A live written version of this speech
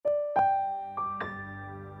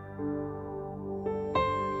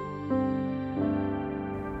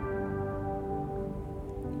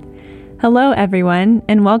Hello, everyone,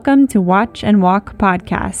 and welcome to Watch and Walk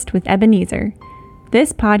podcast with Ebenezer.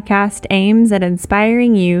 This podcast aims at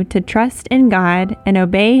inspiring you to trust in God and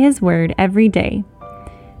obey His word every day.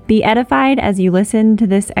 Be edified as you listen to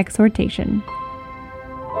this exhortation.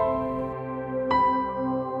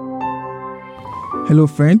 Hello,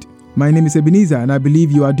 friend. My name is Ebenezer, and I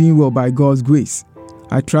believe you are doing well by God's grace.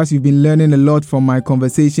 I trust you've been learning a lot from my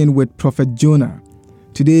conversation with Prophet Jonah.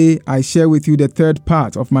 Today, I share with you the third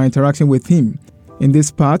part of my interaction with him. In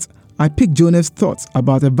this part, I pick Jonah's thoughts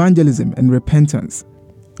about evangelism and repentance.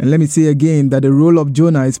 And let me say again that the role of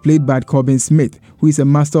Jonah is played by Corbin Smith, who is a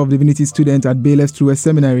Master of Divinity student at Baylor Stewart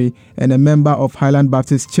Seminary and a member of Highland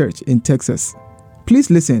Baptist Church in Texas. Please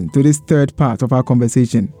listen to this third part of our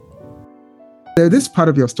conversation. This part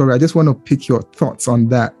of your story, I just want to pick your thoughts on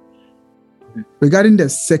that. Regarding the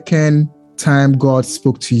second time God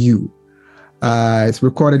spoke to you, it's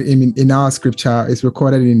recorded in our scripture. It's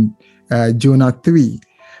recorded in Jonah 3,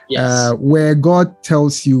 where God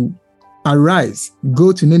tells you, "Arise,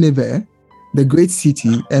 go to Nineveh, the great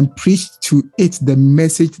city, and preach to it the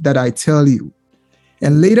message that I tell you."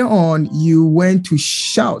 And later on, you went to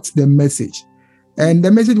shout the message. And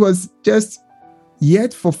the message was just,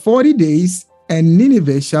 "Yet for 40 days, and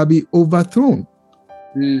Nineveh shall be overthrown."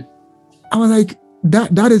 I was like,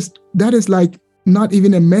 that is like not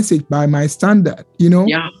even a message by my standard, you know?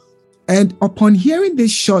 Yeah. And upon hearing this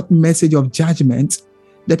short message of judgment,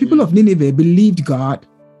 the people of Nineveh believed God,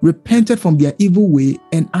 repented from their evil way,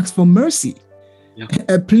 and asked for mercy. Yeah.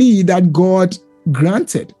 A plea that God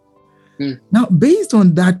granted. Now, based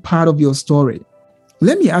on that part of your story,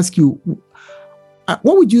 let me ask you,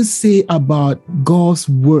 what would you say about God's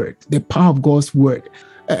word, the power of God's word?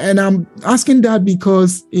 And I'm asking that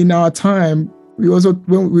because in our time,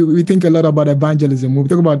 when we think a lot about evangelism. When we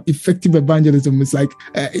talk about effective evangelism, it's like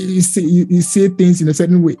you say things in a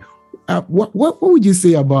certain way. What would you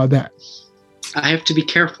say about that? I have to be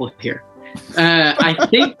careful here. I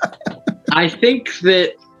think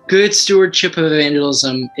that good stewardship of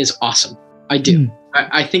evangelism is awesome. I do.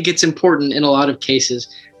 I think it's important in a lot of cases.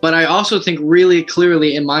 But I also think really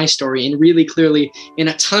clearly in my story and really clearly in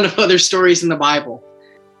a ton of other stories in the Bible,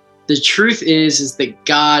 the truth is that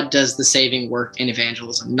God does the saving work in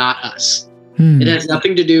evangelism, not us. It has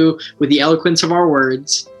nothing to do with the eloquence of our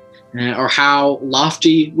words or how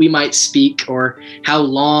lofty we might speak or how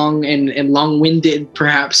long and long-winded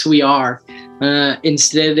perhaps we are.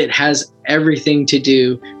 Instead, it has everything to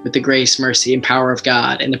do with the grace, mercy, and power of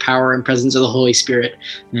God and the power and presence of the Holy Spirit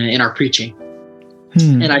in our preaching.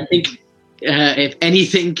 And I think if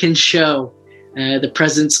anything can show the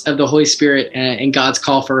presence of the Holy Spirit and God's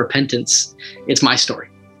call for repentance, it's my story.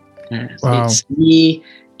 Wow. It's me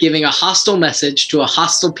giving a hostile message to a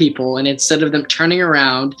hostile people, and instead of them turning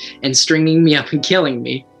around and stringing me up and killing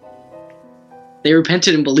me, they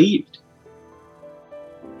repented and believed.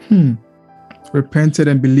 Repented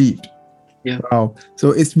and believed. Yeah. Wow.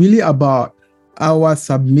 So it's really about our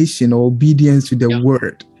submission or obedience to the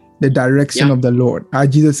word, the direction of the Lord.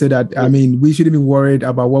 Jesus said that, we shouldn't be worried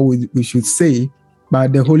about what we should say,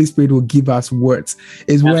 but the Holy Spirit will give us words.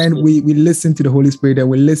 It's when we listen to the Holy Spirit and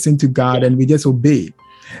we listen to God and we just obey.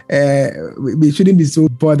 We shouldn't be so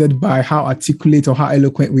bothered by how articulate or how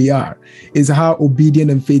eloquent we are. It's how obedient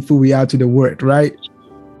and faithful we are to the word, right?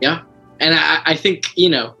 Yeah. And I think,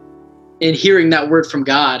 in hearing that word from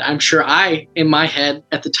God, I'm sure I, in my head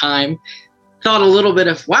at the time, thought a little bit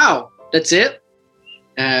of, wow, that's it?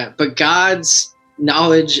 But God's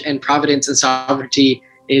knowledge and providence and sovereignty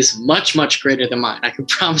is much, much greater than mine. I can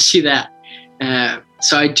promise you that.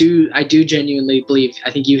 So I do genuinely believe,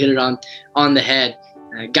 I think you hit it on the head.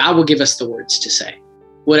 God will give us the words to say,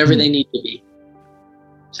 whatever they need to be.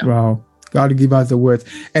 So. Wow. God will give us the words.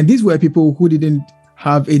 And these were people who didn't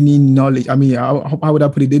have any knowledge. How would I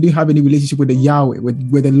put it? They didn't have any relationship with the Yahweh,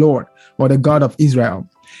 with the Lord or the God of Israel.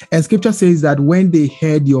 And scripture says that when they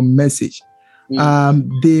heard your message,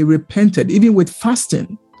 they repented, even with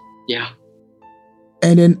fasting. Yeah.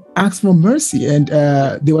 And then asked for mercy. And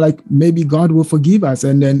they were like, maybe God will forgive us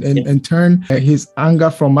and turn his anger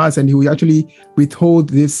from us. And he will actually withhold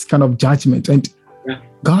this kind of judgment. And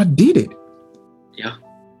God did it. Yeah.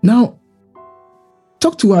 Now,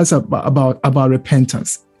 talk to us about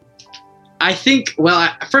repentance. I think,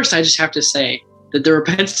 first I just have to say that the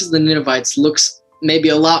repentance of the Ninevites looks maybe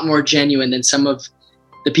a lot more genuine than some of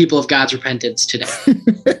the people of God's repentance today.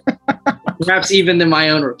 Perhaps even than my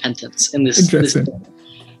own repentance in this. Interesting.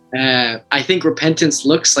 I think repentance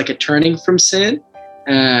looks like a turning from sin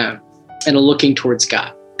and a looking towards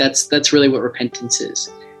God. That's really what repentance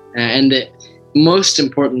is. And most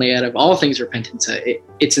importantly, out of all things repentance,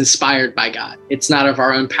 it's inspired by God. It's not of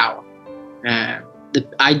our own power.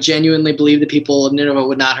 I genuinely believe the people of Nineveh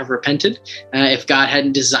would not have repented if God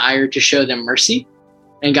hadn't desired to show them mercy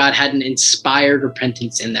and God hadn't inspired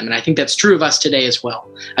repentance in them. And I think that's true of us today as well.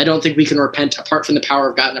 I don't think we can repent apart from the power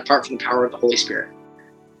of God and apart from the power of the Holy Spirit.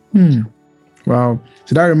 Wow.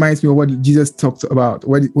 So that reminds me of what Jesus talked about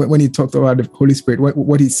when he talked about the Holy Spirit,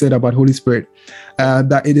 what he said about Holy Spirit,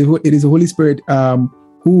 that it is the Holy Spirit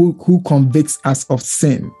who convicts us of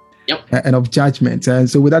sin and of judgment. And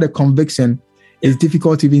so without a conviction, it's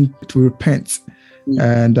difficult even to repent.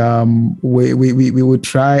 And we will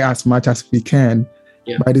try as much as we can,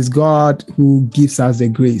 but it's God who gives us the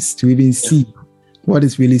grace to even see what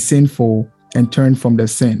is really sinful and turn from the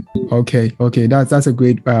sin. Okay, that's a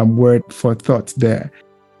great word for thought there.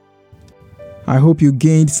 I hope you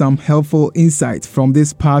gained some helpful insights from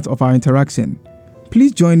this part of our interaction.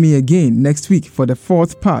 Please join me again next week for the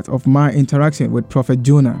fourth part of my interaction with Prophet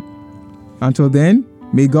Jonah. Until then,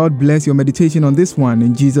 may God bless your meditation on this one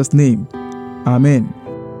in Jesus' name. Amen.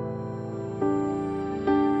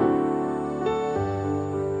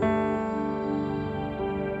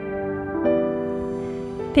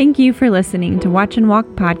 Thank you for listening to Watch and Walk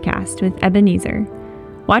Podcast with Ebenezer.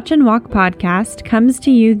 Watch and Walk Podcast comes to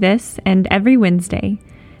you this and every Wednesday.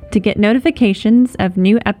 To get notifications of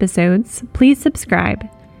new episodes, please subscribe.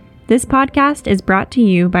 This podcast is brought to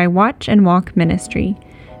you by Watch and Walk Ministry.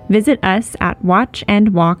 Visit us at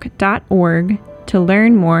watchandwalk.org to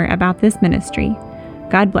learn more about this ministry.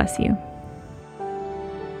 God bless you.